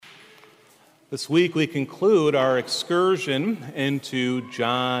This week we conclude our excursion into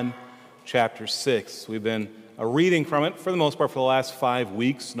John chapter 6. We've been reading from it for the most part for the last 5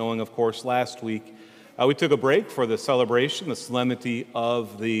 weeks, knowing, of course, last week we took a break for the celebration, the solemnity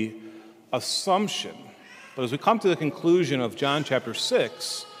of the Assumption. But as we come to the conclusion of John chapter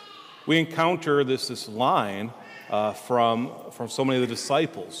 6, we encounter this line from so many of the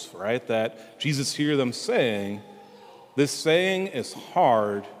disciples, right, that Jesus hears them saying, "This saying is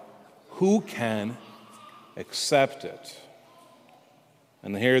hard. Who can accept it?"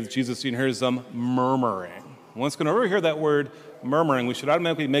 And here Jesus hears them murmuring. Once going to overhear that word murmuring, we should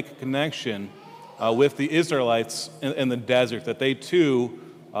automatically make a connection with the Israelites in the desert, that they too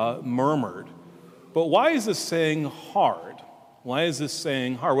murmured. But why is this saying hard? Why is this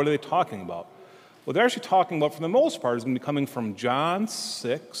saying hard? What are they talking about? Well, they're actually talking about, for the most part, is going to be coming from John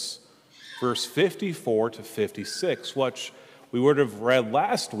 6, verse 54 to 56, which we would have read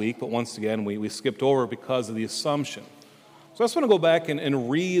last week, but once again, we skipped over because of the Assumption. So I just want to go back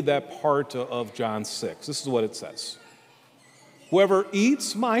and read that part of John 6. This is what it says. "Whoever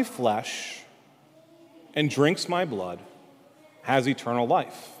eats my flesh and drinks my blood has eternal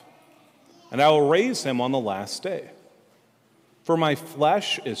life, and I will raise him on the last day. For my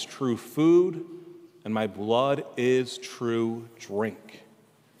flesh is true food, and my blood is true drink.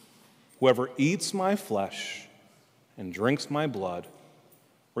 Whoever eats my flesh and drinks my blood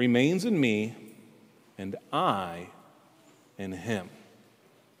remains in me, and I in him."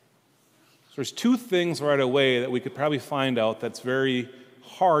 So there's two things right away that we could probably find out that's very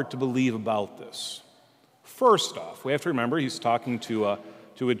hard to believe about this. First off, we have to remember he's talking to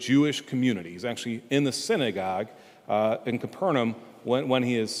a Jewish community. He's actually in the synagogue in Capernaum when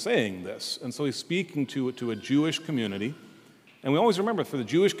he is saying this. And so he's speaking to a Jewish community. And we always remember, for the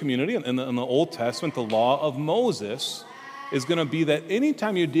Jewish community in the Old Testament, the law of Moses is going to be that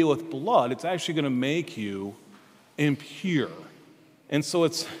anytime you deal with blood, it's actually going to make you impure. And so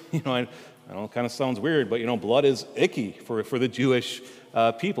it's, I know it kind of sounds weird, but, blood is icky for the Jewish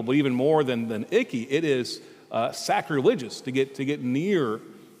people. But even more than icky, it is sacrilegious to get near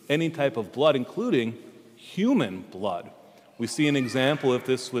any type of blood, including human blood. We see an example of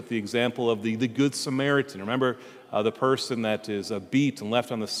this with the example of the Good Samaritan. Remember the person that is beat and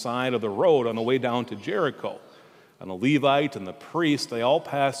left on the side of the road on the way down to Jericho. And the Levite and the priest, they all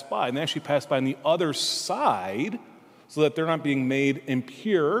pass by. And they actually pass by on the other side so that they're not being made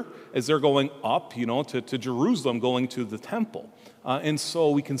impure as they're going up, to Jerusalem, going to the temple. And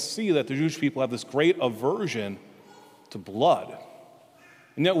so we can see that the Jewish people have this great aversion to blood.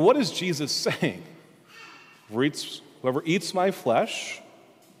 And yet, what is Jesus saying? Whoever eats my flesh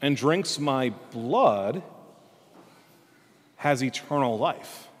and drinks my blood has eternal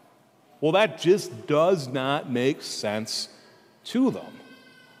life. Well, that just does not make sense to them.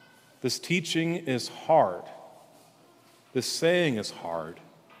 This teaching is hard. This saying is hard.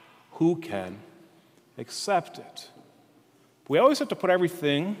 Who can accept it? We always have to put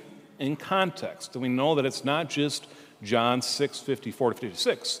everything in context, and we know that it's not just John 6, 54 to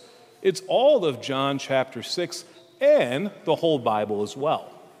 56. It's all of John chapter 6 and the whole Bible as well.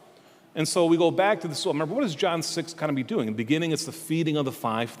 And so we go back to this. Remember, what does John 6 kind of be doing? In the beginning, it's the feeding of the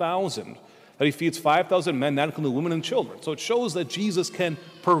 5,000. That he feeds 5,000 men, not including women and children. So it shows that Jesus can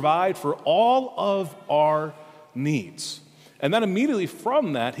provide for all of our needs. And then immediately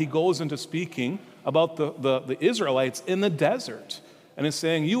from that, he goes into speaking about the Israelites in the desert. And is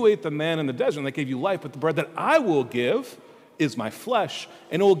saying, you ate the man in the desert, and that gave you life, but the bread that I will give is my flesh,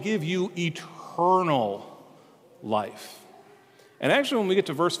 and it will give you eternal life. And actually, when we get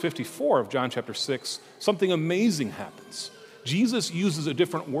to verse 54 of John chapter 6, something amazing happens. Jesus uses a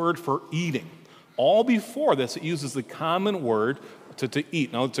different word for eating. All before this, it uses the common word to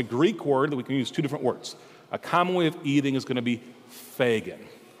eat. Now, it's a Greek word that we can use two different words. A common way of eating is going to be phagon,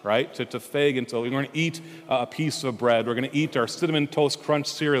 right? To phagon, so we're going to eat a piece of bread. We're going to eat our Cinnamon Toast Crunch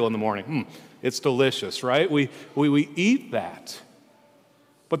cereal in the morning. It's delicious, right? We eat that.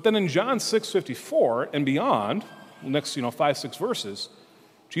 But then in John 6:54 and beyond, the next 5-6 verses,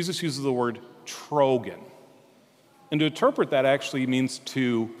 Jesus uses the word trogon. And to interpret that actually means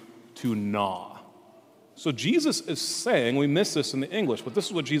to gnaw. So Jesus is saying, we miss this in the English, but this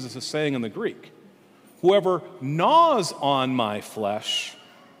is what Jesus is saying in the Greek. Whoever gnaws on my flesh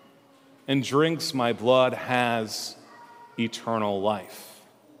and drinks my blood has eternal life.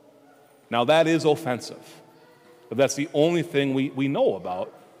 Now that is offensive. If that's the only thing we know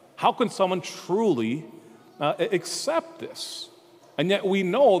about, how can someone truly accept this? And yet we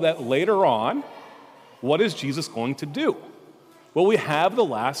know that later on, what is Jesus going to do? Well, we have the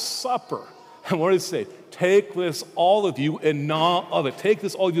Last Supper. And what does it say? Take this, all of you, and gnaw of it. Take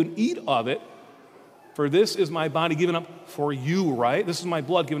this, all of you, and eat of it, For this is my body given up for you, right? This is my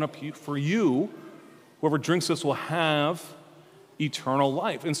blood given up for you. Whoever drinks this will have eternal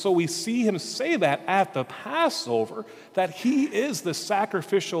life. And so we see him say that at the Passover, that he is the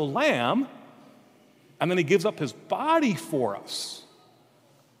sacrificial lamb, and then he gives up his body for us.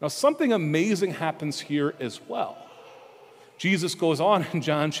 Now, something amazing happens here as well. Jesus goes on in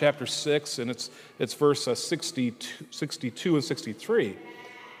John chapter 6, and it's verse 62 and 63.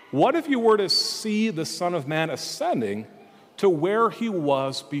 What if you were to see the Son of Man ascending to where he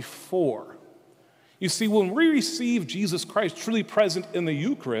was before? You see, when we receive Jesus Christ truly present in the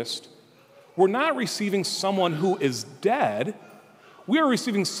Eucharist, we're not receiving someone who is dead. We are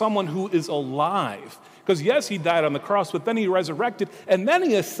receiving someone who is alive. Because yes, he died on the cross, but then he resurrected, and then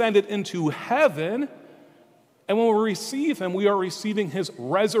he ascended into heaven. And when we receive him, we are receiving his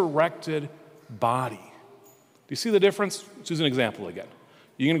resurrected body. Do you see the difference? Let's use an example again.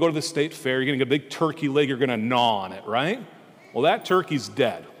 You're going to go to the state fair, you're going to get a big turkey leg, you're going to gnaw on it, right? Well, that turkey's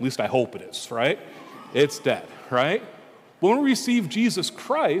dead. At least I hope it is, right? It's dead, right? When we receive Jesus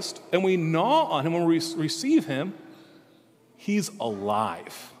Christ and we gnaw on him, when we receive him, he's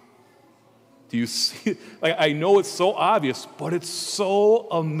alive. Do you see? Like, I know it's so obvious, but it's so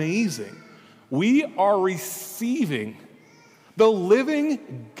amazing. We are receiving the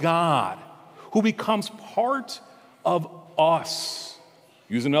living God who becomes part of us.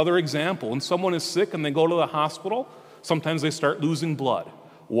 Use another example. When someone is sick and they go to the hospital, sometimes they start losing blood.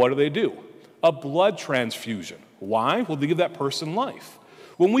 What do? A blood transfusion. Why? Well, to give that person life.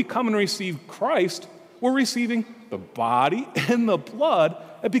 When we come and receive Christ, we're receiving the body and the blood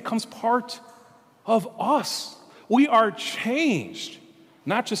that becomes part of us. We are changed.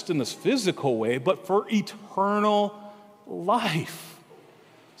 Not just in this physical way, but for eternal life.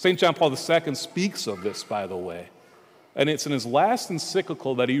 St. John Paul II speaks of this, by the way. And it's in his last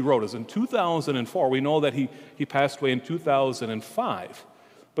encyclical that he wrote. It's in 2004. We know that he passed away in 2005.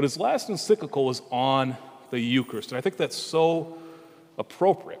 But his last encyclical was on the Eucharist. And I think that's so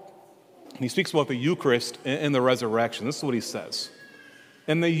appropriate. And he speaks about the Eucharist and the resurrection. This is what he says.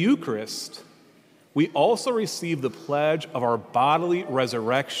 In the Eucharist, we also receive the pledge of our bodily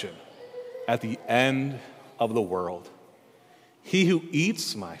resurrection at the end of the world. He who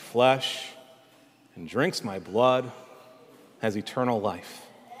eats my flesh and drinks my blood has eternal life,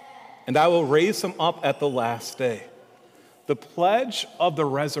 and I will raise him up at the last day. The pledge of the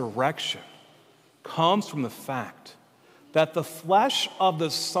resurrection comes from the fact that the flesh of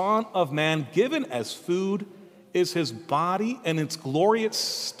the Son of Man given as food is his body in its glorious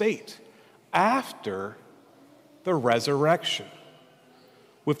state after the resurrection.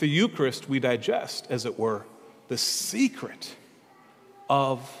 With the Eucharist, we digest, as it were, the secret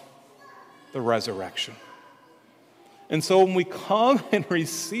of the resurrection. And so when we come and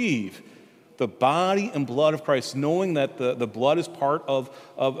receive the body and blood of Christ, knowing that the blood is part of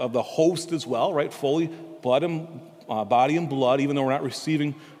the host as well, right? Fully blood and body and blood, even though we're not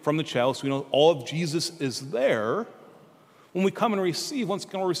receiving from the chalice, we know all of Jesus is there. When we come and receive, once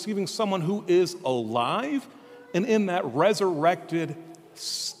again, we're receiving someone who is alive and in that resurrected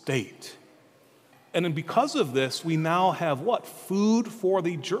state. And then because of this, we now have what? Food for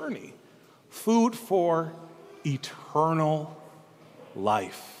the journey. Food for eternal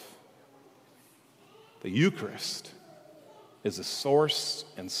life. The Eucharist is the source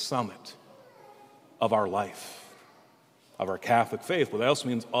and summit of our life, of our Catholic faith, but that also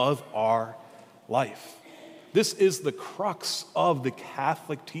means of our life. This is the crux of the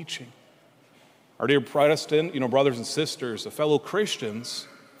Catholic teaching. Our dear Protestant, brothers and sisters, the fellow Christians,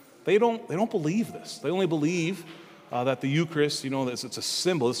 they don't believe this. They only believe that the Eucharist, it's a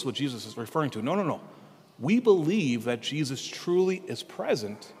symbol. This is what Jesus is referring to. No. We believe that Jesus truly is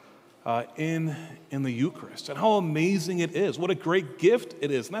present in the Eucharist, and how amazing it is. What a great gift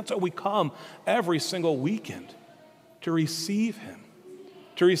it is. And that's why we come every single weekend to receive him.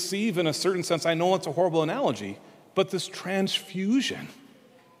 To receive, in a certain sense, I know it's a horrible analogy, but this transfusion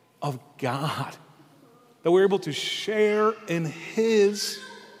of God, that we're able to share in his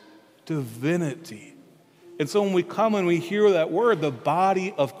divinity. And so when we come and we hear that word, the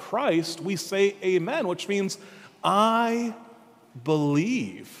body of Christ, we say amen, which means I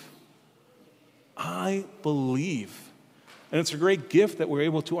believe. I believe. And it's a great gift that we're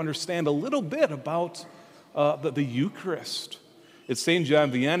able to understand a little bit about the Eucharist. It's St.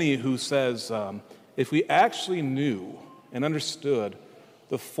 John Vianney who says, if we actually knew and understood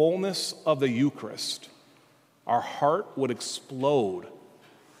the fullness of the Eucharist, our heart would explode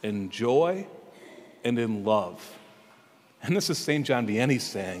in joy and in love. And this is St. John Vianney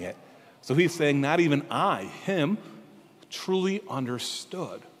saying it. So he's saying, not even I, him, truly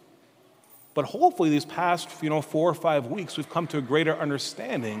understood But hopefully these past 4 or 5 weeks, we've come to a greater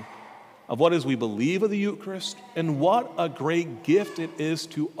understanding of what it is we believe of the Eucharist and what a great gift it is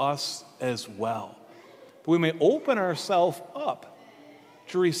to us as well. That we may open ourselves up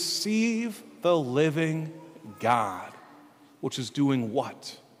to receive the living God, which is doing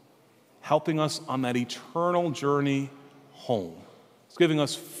what? Helping us on that eternal journey home. It's giving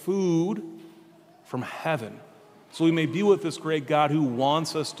us food from heaven so we may be with this great God who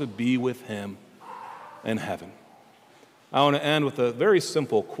wants us to be with him in heaven. I want to end with a very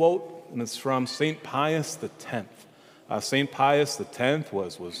simple quote, and it's from St. Pius X. St. Pius X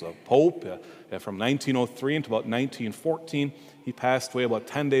was a pope from 1903 until about 1914. He passed away about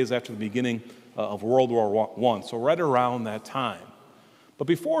 10 days after the beginning of World War I, so right around that time. But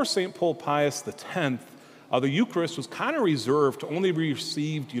before St. Pope Pius X, the Eucharist was kind of reserved to only be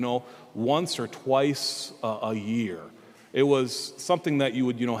received, once or twice a year. It was something that you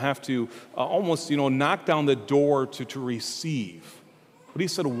would, have to almost, knock down the door to receive. But he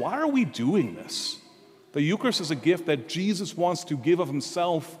said, why are we doing this? The Eucharist is a gift that Jesus wants to give of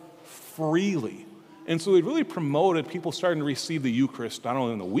himself freely. And so he really promoted people starting to receive the Eucharist, not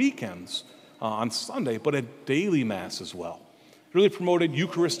only on the weekends, on Sunday, but at daily Mass as well. He really promoted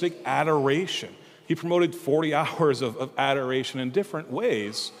Eucharistic adoration. He promoted 40 hours of adoration in different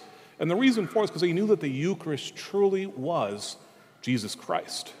ways. And the reason for it is because he knew that the Eucharist truly was Jesus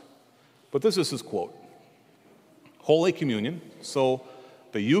Christ. But this is his quote. Holy Communion, so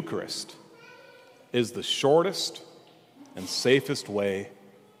the Eucharist, is the shortest and safest way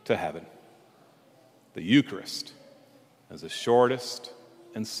to heaven. The Eucharist is the shortest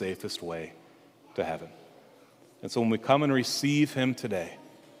and safest way to heaven. And so when we come and receive him today,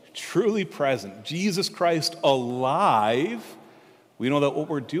 truly present, Jesus Christ alive, we know that what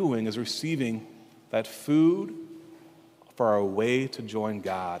we're doing is receiving that food for our way to join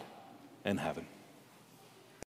God in heaven.